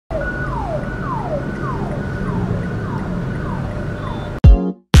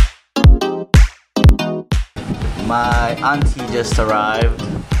My auntie just arrived.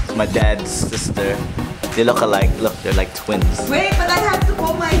 It's my dad's sister. They look alike. Look, they're like twins. Wait, but I have to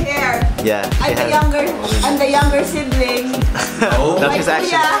comb my hair. Yeah. I'm the younger sibling. Oh, no, he's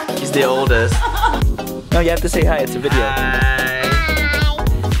the oldest. No, you have to say hi. It's a video. Hi.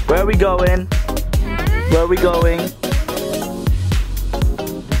 Where are we going? Where are we going?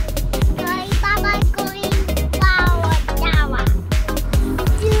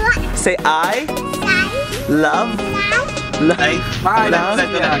 Say I love life.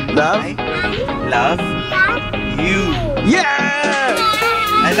 Love you. Yeah!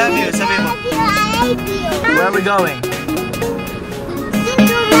 I love you. Sabi mo. Where are we going?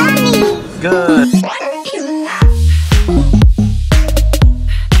 Good.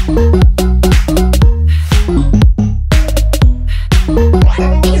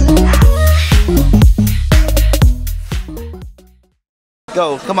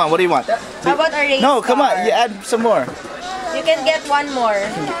 Go, come on, what do you want? How about a race No, come on, car? you add some more. You can get one more.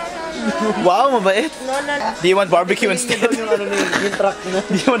 Wow, mabait. No. Do you want barbecue instead? Do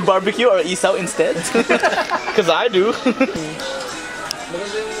you want barbecue or isaw instead? Because I do.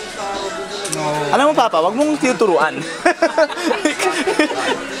 Alam mo, Papa, wag mong tinuturuan.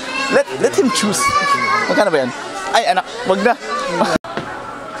 let him choose. Magkano ba yan? Ay, anak, wag na.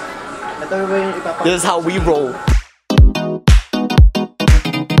 This is how we roll.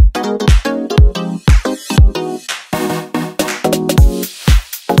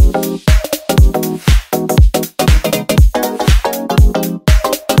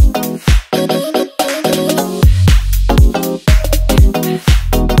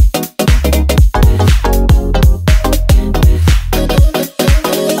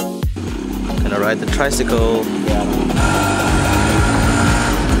 Ride the tricycle.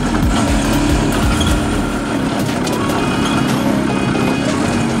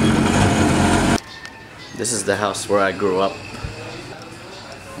 This is the house where I grew up.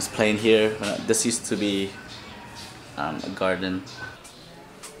 I was playing here. This used to be a garden.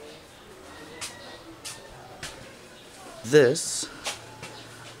 This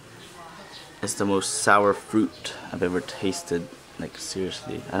is the most sour fruit I've ever tasted. Like,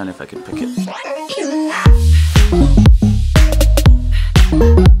 seriously, I don't know if I could pick it.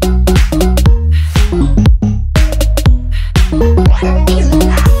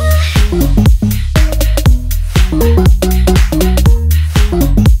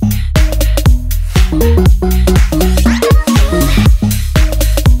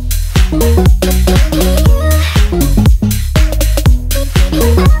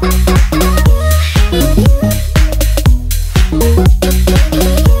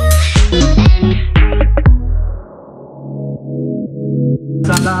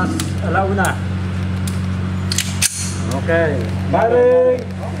 Alauna. Okay. Bye.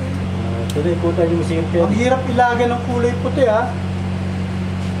 Tuloy po tayo yung singkit. Ang hirap ilagay ng kulay puti, ha?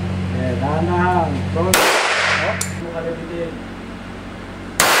 Eh, dahan-dahan. Oh, makalibitin.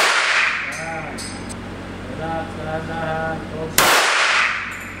 Yan. Relax, dahan-dahan.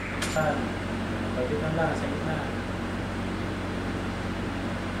 Pagitan lang, sa gitna.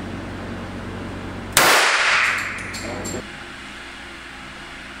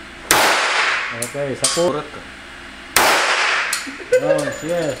 Okay, sapurot ka. Oh,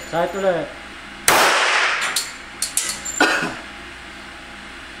 sige, side ulit.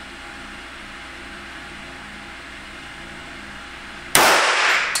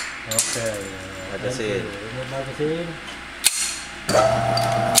 Okay. Magasin. Magasin.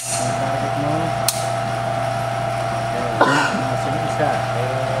 Target mo. Magasin isa.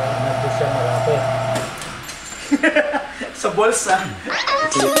 Nandun siya marami. Sa bulsa.